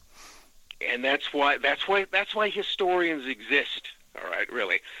historian. And that's why historians exist. All right,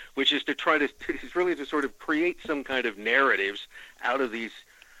 really, which is to sort of create some kind of narratives out of these,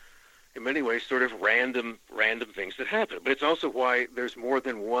 in many ways, sort of random things that happen. But it's also why there's more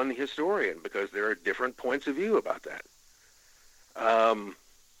than one historian, because there are different points of view about that.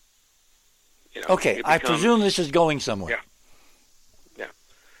 Okay, I presume this is going somewhere. Yeah.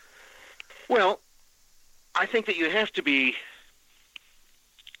 Well, I think that you have to be...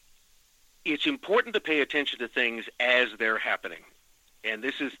 It's important to pay attention to things as they're happening. And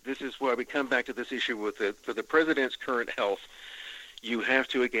this is why we come back to this issue with for the president's current health. You have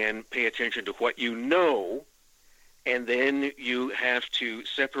to, again, pay attention to what you know, and then you have to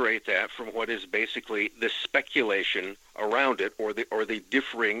separate that from what is basically the speculation around it or the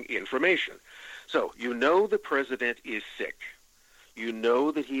differing information. So you know the president is sick. You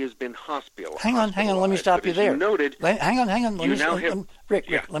know that he has been hospitalized. Hang on. Let me stop you there. Hang on. Rick,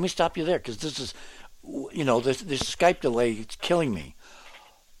 let me stop you there because this is, this Skype delay. It's killing me.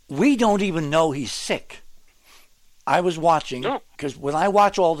 We don't even know he's sick. I was watching because when I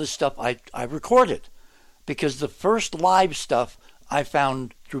watch all this stuff, I record it because the first live stuff I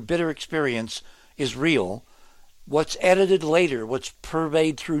found through bitter experience is real. What's edited later, what's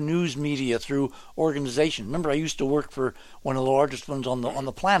purveyed through news media, through organization. Remember, I used to work for one of the largest ones on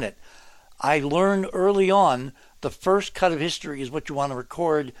the planet. I learned early on the first cut of history is what you want to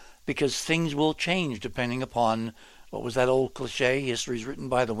record because things will change depending upon, what was that old cliche, history's written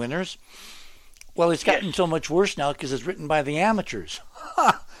by the winners? Well, it's gotten so much worse now because it's written by the amateurs.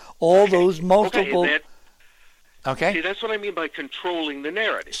 Those multiple... Okay. See, that's what I mean by controlling the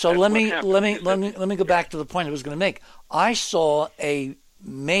narrative. So let me go back to the point I was going to make. I saw a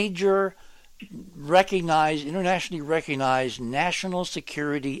major internationally recognized national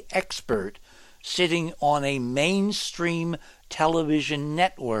security expert sitting on a mainstream television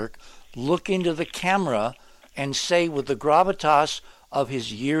network look into the camera and say with the gravitas of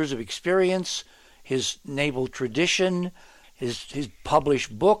his years of experience, his naval tradition, his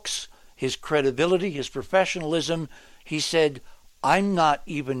published books, his credibility, his professionalism, he said, I'm not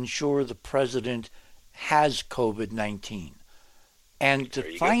even sure the president has COVID-19. And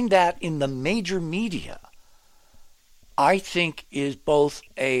to find that in the major media, I think is both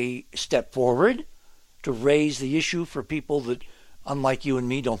a step forward to raise the issue for people that, unlike you and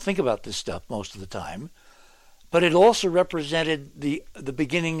me, don't think about this stuff most of the time, but it also represented the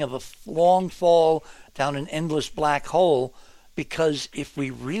beginning of a long fall down an endless black hole. Because if we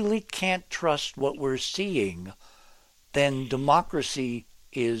really can't trust what we're seeing, then democracy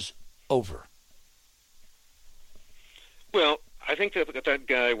is over. Well, I think that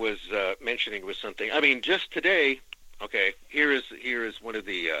guy was mentioning was something. I mean, just today. Okay, here is one of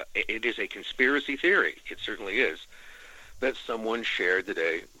the. It is a conspiracy theory. It certainly is that someone shared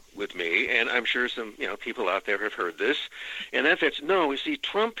today with me, and I'm sure some people out there have heard this, and that's no. You see,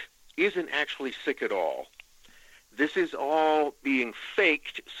 Trump isn't actually sick at all. This is all being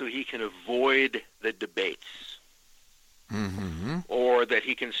faked so he can avoid the debates, or that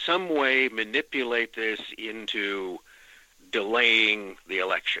he can some way manipulate this into delaying the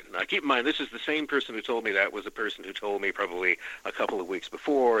election. Now, keep in mind, this is the same person who told me that was the person who told me probably a couple of weeks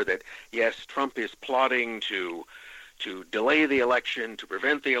before that, yes, Trump is plotting to delay the election, to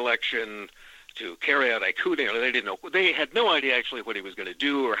prevent the election, to carry out a coup. They didn't know. They had no idea actually what he was going to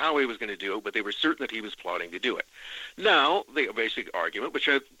do or how he was going to do it, but they were certain that he was plotting to do it. Now, the basic argument, which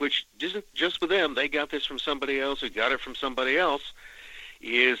isn't just with them, they got this from somebody else who got it from somebody else,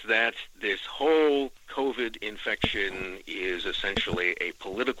 is that this whole COVID infection is essentially a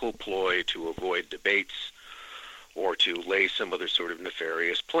political ploy to avoid debates or to lay some other sort of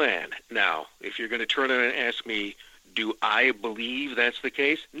nefarious plan. Now, if you're going to turn around and ask me, do I believe that's the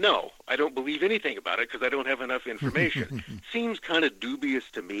case? No, I don't believe anything about it because I don't have enough information. Seems kind of dubious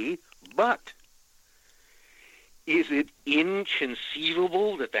to me, but is it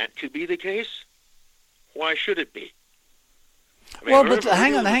inconceivable that that could be the case? Why should it be? I mean, well, but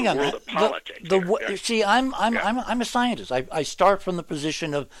hang on. See, I'm a scientist. I start from the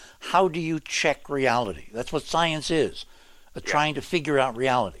position of how do you check reality? That's what science is, trying to figure out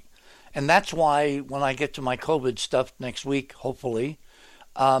reality. And that's why when I get to my COVID stuff next week, hopefully,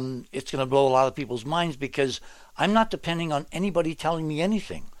 it's going to blow a lot of people's minds because I'm not depending on anybody telling me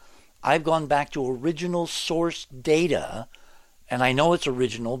anything. I've gone back to original source data, and I know it's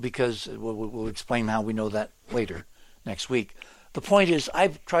original because we'll explain how we know that later next week. The point is,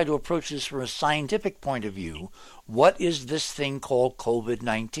 I've tried to approach this from a scientific point of view. What is this thing called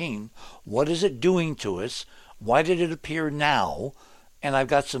COVID-19? What is it doing to us? Why did it appear now? And I've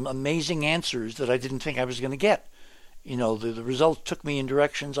got some amazing answers that I didn't think I was going to get. The results took me in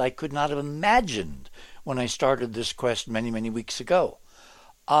directions I could not have imagined when I started this quest many, many weeks ago.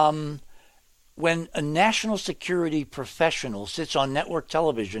 When a national security professional sits on network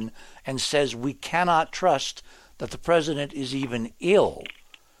television and says we cannot trust that the president is even ill,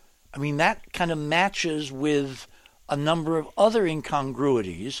 I mean, that kind of matches with a number of other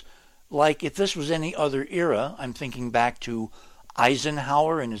incongruities. Like if this was any other era, I'm thinking back to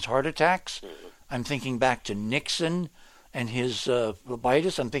Eisenhower and his heart attacks. I'm thinking back to Nixon and his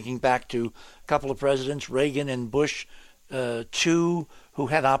phlebitis. I'm thinking back to a couple of presidents, Reagan and Bush, two, who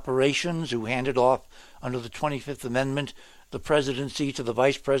had operations, who handed off under the 25th Amendment the presidency to the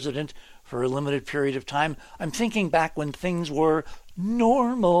vice president for a limited period of time. I'm thinking back when things were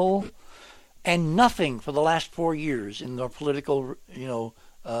normal, and nothing for the last 4 years in the political,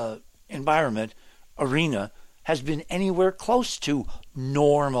 environment arena has been anywhere close to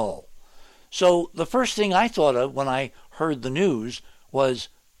normal. So the first thing I thought of when I heard the news was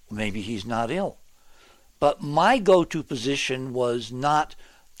maybe he's not ill. But my go-to position was not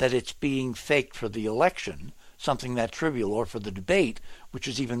that it's being faked for the election, something that trivial, or for the debate, which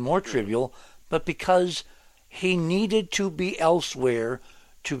is even more trivial, but because he needed to be elsewhere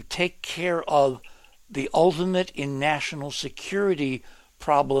to take care of the ultimate in national security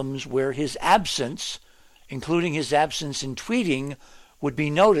problems where his absence, including his absence in tweeting, would be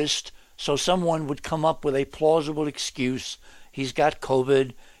noticed, so someone would come up with a plausible excuse. He's got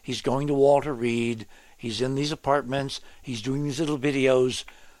COVID, he's going to Walter Reed, he's in these apartments, he's doing these little videos.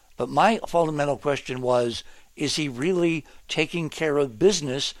 But my fundamental question was, is he really taking care of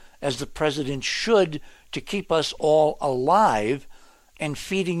business as the president should to keep us all alive, and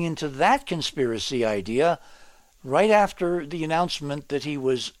feeding into that conspiracy idea right after the announcement that he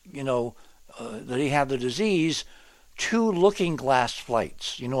was, that he had the disease, 2 looking glass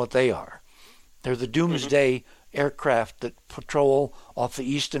flights. You know what they are. They're the doomsday aircraft that patrol off the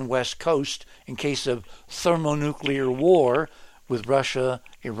east and west coast in case of thermonuclear war with Russia,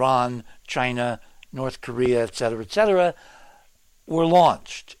 Iran, China, North Korea, etc., were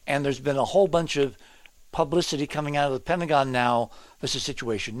launched. And there's been a whole bunch of publicity coming out of the Pentagon now. This is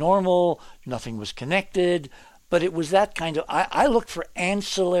situation normal, nothing was connected. But it was that kind of, I looked for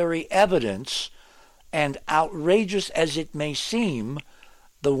ancillary evidence, and outrageous as it may seem,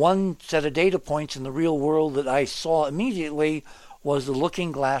 the one set of data points in the real world that I saw immediately was the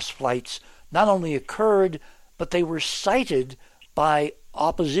looking glass flights not only occurred, but they were cited by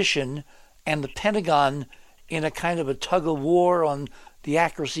opposition and the Pentagon in a kind of a tug of war on the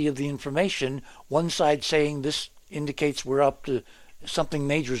accuracy of the information. One side saying this indicates we're up to something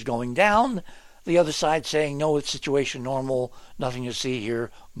major is going down. the other side saying, no, it's situation normal, nothing to see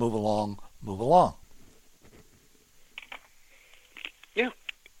here, move along, move along. Yeah.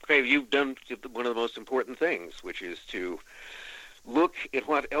 Okay, you've done one of the most important things, which is to look at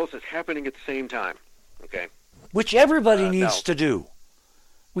what else is happening at the same time. Okay? Which everybody needs to do.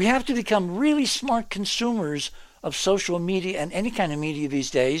 We have to become really smart consumers of social media and any kind of media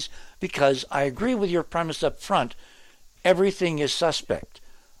these days, because I agree with your premise up front, everything is suspect.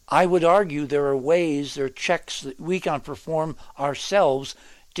 I would argue there are checks that we can perform ourselves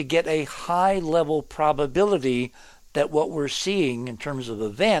to get a high-level probability that what we're seeing in terms of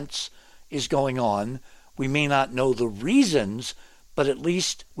events is going on. We may not know the reasons, but at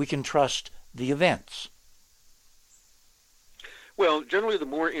least we can trust the events. Well, generally, the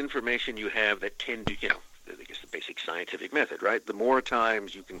more information you have that tend to, I guess the basic scientific method, right? The more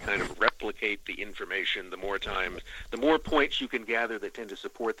times you can kind of replicate the information, the more points you can gather that tend to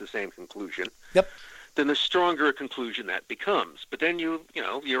support the same conclusion. Yep. Then the stronger a conclusion that becomes. But then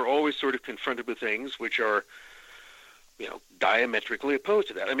you're always sort of confronted with things which are, diametrically opposed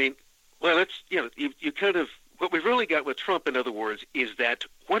to that. I mean, well, you kind of, what we've really got with Trump, in other words, is that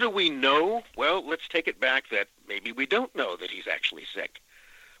what do we know? Well, let's take it back that maybe we don't know that he's actually sick.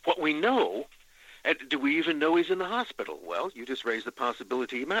 What we know, do we even know he's in the hospital? Well, you just raised the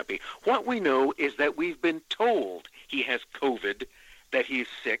possibility he might be. What we know is that we've been told he has COVID, that he's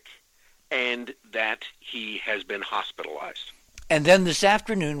sick, and that he has been hospitalized. And then this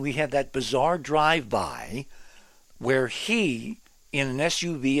afternoon we had that bizarre drive-by where he, in an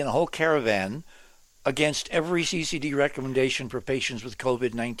SUV and a whole caravan, against every CCD recommendation for patients with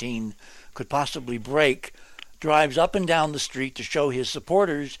COVID-19 could possibly break, drives up and down the street to show his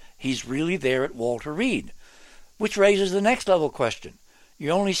supporters he's really there at Walter Reed, which raises the next level question. You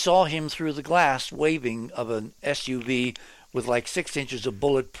only saw him through the glass waving of an SUV with like 6 inches of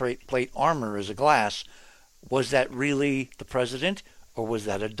bullet plate armor as a glass. Was that really the president, or was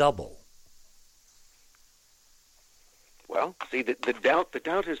that a double? Well, see, the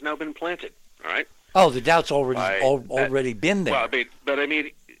doubt has now been planted, all right? Oh, the doubt's already been there. Well, I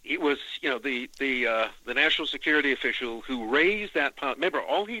mean, it was, the national security official who raised that. Remember,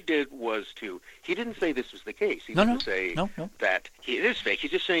 all he did was he didn't say this was the case. He didn't say that it is fake.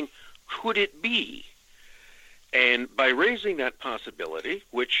 He's just saying, could it be? And by raising that possibility,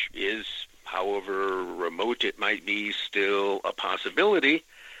 which is, however remote it might be, still a possibility,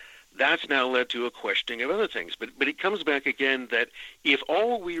 that's now led to a questioning of other things. But it comes back again that if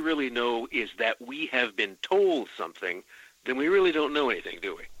all we really know is that we have been told something, then we really don't know anything,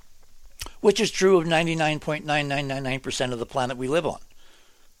 do we? Which is true of 99.9999% of the planet we live on.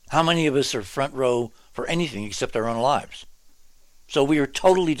 How many of us are front row for anything except our own lives? So we are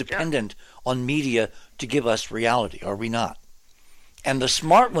totally dependent on media to give us reality, are we not? And the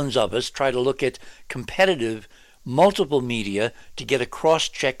smart ones of us try to look at competitive multiple media to get a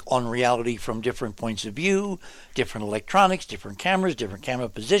cross-check on reality from different points of view, different electronics, different cameras, different camera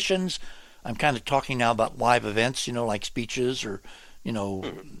positions. I'm kind of talking now about live events, like speeches or,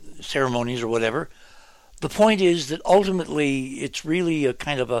 ceremonies or whatever. The point is that ultimately it's really a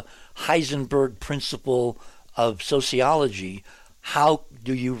kind of a Heisenberg principle of sociology. How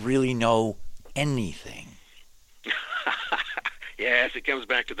do you really know anything? Yes, it comes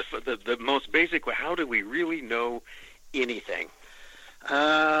back to the most basic. How do we really know anything?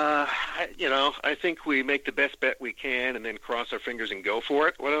 I think we make the best bet we can and then cross our fingers and go for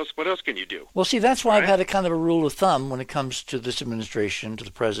it. What else can you do? Well, see, that's why I've had a kind of a rule of thumb when it comes to this administration, to the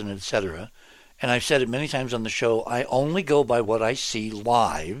president, etc. And I've said it many times on the show, I only go by what I see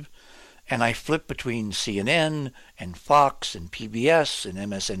live, and I flip between CNN and Fox and PBS and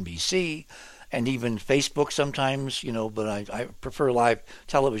MSNBC and even Facebook sometimes, but I prefer live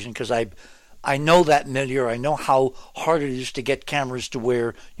television because I know that milieu. I know how hard it is to get cameras to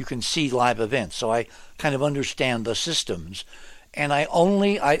where you can see live events. So I kind of understand the systems. And I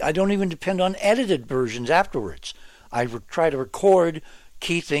don't even depend on edited versions afterwards. I try to record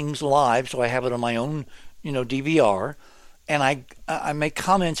key things live so I have it on my own, DVR. And I make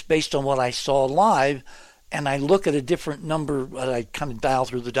comments based on what I saw live. And I look at a different number, I kind of dial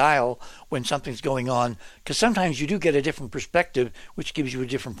through the dial when something's going on, because sometimes you do get a different perspective, which gives you a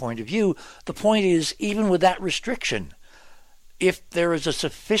different point of view. The point is, even with that restriction, if there is a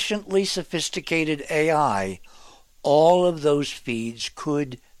sufficiently sophisticated AI, all of those feeds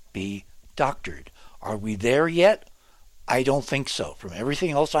could be doctored. Are we there yet? I don't think so, from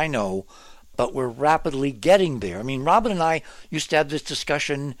everything else I know, but we're rapidly getting there. I mean, Robin and I used to have this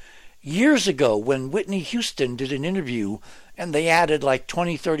discussion years ago when Whitney Houston did an interview and they added like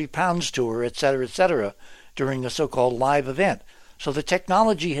 20, 30 pounds to her, et cetera, during a so-called live event. So the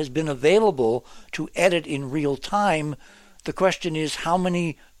technology has been available to edit in real time. The question is how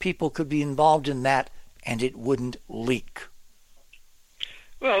many people could be involved in that and it wouldn't leak.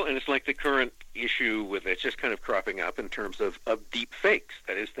 Well, and it's like the current issue with it's just kind of cropping up in terms of deep fakes.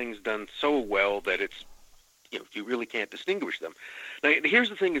 That is, things done so well that it's, you really can't distinguish them. Now, here's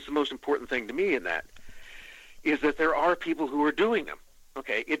the thing: is the most important thing to me in that is that there are people who are doing them.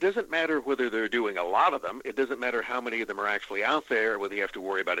 Okay, it doesn't matter whether they're doing a lot of them. It doesn't matter how many of them are actually out there, whether you have to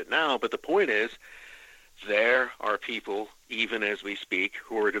worry about it now. But the point is, there are people, even as we speak,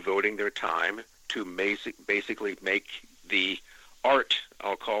 who are devoting their time to basically make the art,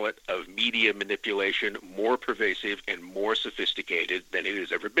 I'll call it, of media manipulation more pervasive and more sophisticated than it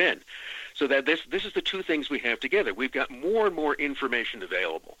has ever been. So that this is the two things we have together. We've got more and more information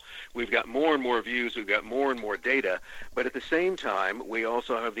available. We've got more and more views. We've got more and more data. But at the same time, we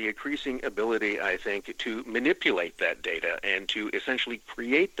also have the increasing ability, I think, to manipulate that data and to essentially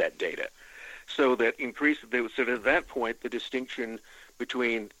create that data. So that at that point, the distinction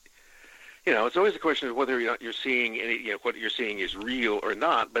between, it's always a question of whether you're seeing what you're seeing is real or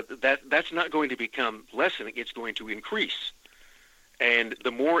not. But that's not going to become lessening. It's going to increase. And the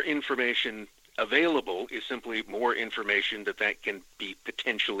more information available is simply more information that can be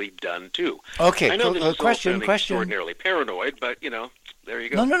potentially done too. Okay, I know this is question. extraordinarily paranoid, but there you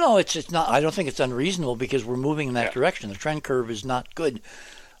go. No, it's not. I don't think it's unreasonable because we're moving in that direction. The trend curve is not good.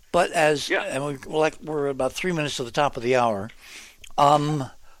 But and we're about 3 minutes to the top of the hour.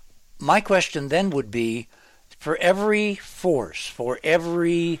 My question then would be, for every force, for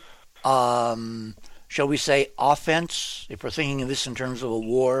every shall we say, offense, if we're thinking of this in terms of a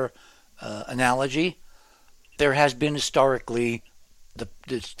war analogy, there has been historically the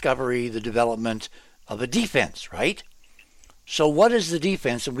discovery, the development of a defense, right? So what is the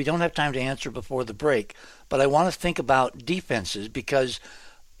defense? And we don't have time to answer before the break, but I want to think about defenses because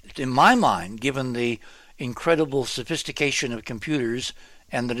in my mind, given the incredible sophistication of computers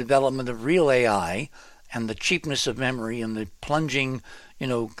and the development of real AI and the cheapness of memory and the plunging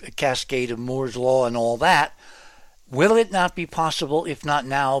cascade of Moore's Law and all that, will it not be possible, if not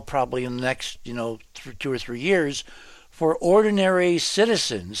now, probably in the next, 2 or 3 years, for ordinary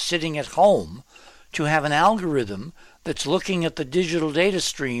citizens sitting at home to have an algorithm that's looking at the digital data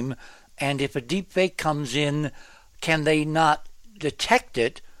stream, and if a deep fake comes in, can they not detect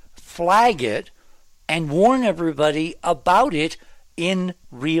it, flag it, and warn everybody about it in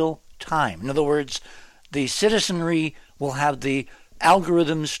real time? In other words, the citizenry will have the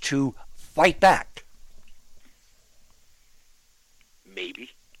algorithms to fight back.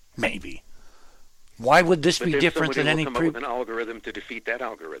 Maybe. Why would this be different than any come up with an algorithm to defeat that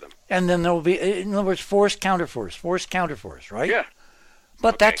algorithm? And then there will be, in other words, force counterforce, right? Yeah.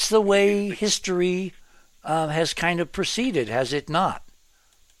 But that's the way history has kind of proceeded, has it not?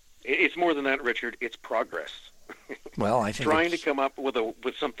 It's more than that, Richard. It's progress. Well, I think trying to come up with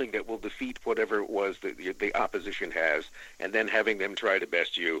something that will defeat whatever it was that the opposition has, and then having them try to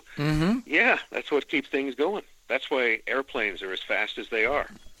best you. Mm-hmm. Yeah, that's what keeps things going. That's why airplanes are as fast as they are.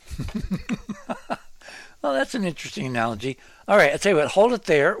 Well, that's an interesting analogy. All right, I'll tell you what, hold it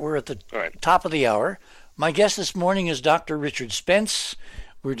there. We're at the top of the hour. My guest this morning is Dr. Richard Spence.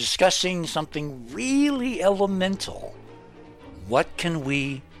 We're discussing something really elemental. What can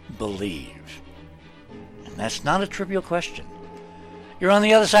we believe? And that's not a trivial question. You're on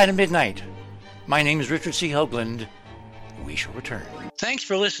the other side of midnight. My name is Richard C. Hoagland. We shall return. Thanks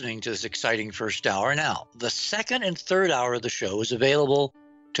for listening to this exciting first hour. Now, the second and third hour of the show is available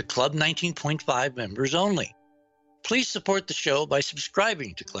to Club 19.5 members only. Please support the show by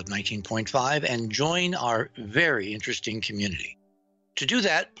subscribing to Club 19.5 and join our very interesting community. To do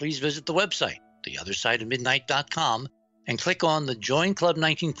that, please visit the website, theothersideofmidnight.com, and click on the Join Club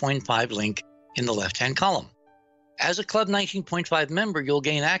 19.5 link in the left-hand column. As a Club 19.5 member, you'll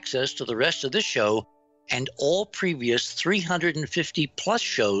gain access to the rest of this show and all previous 350-plus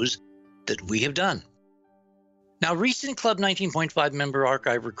shows that we have done. Now, recent Club 19.5 member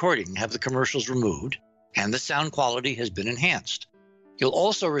archive recordings have the commercials removed, and the sound quality has been enhanced. You'll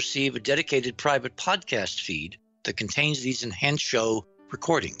also receive a dedicated private podcast feed that contains these enhanced show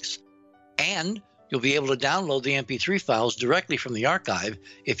recordings. And you'll be able to download the MP3 files directly from the archive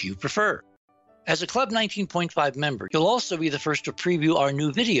if you prefer. As a Club 19.5 member, you'll also be the first to preview our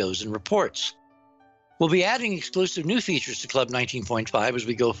new videos and reports. We'll be adding exclusive new features to Club 19.5 as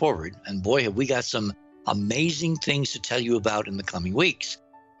we go forward, and boy, have we got some amazing things to tell you about in the coming weeks.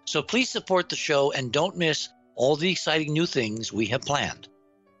 So please support the show and don't miss all the exciting new things we have planned.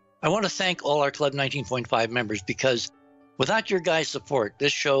 I want to thank all our Club 19.5 members because without your guys' support,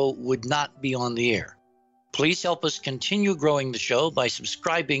 this show would not be on the air. Please help us continue growing the show by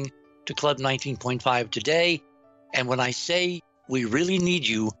subscribing to Club 19.5 today. And when I say we really need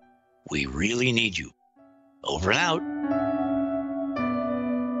you, we really need you. Over and out.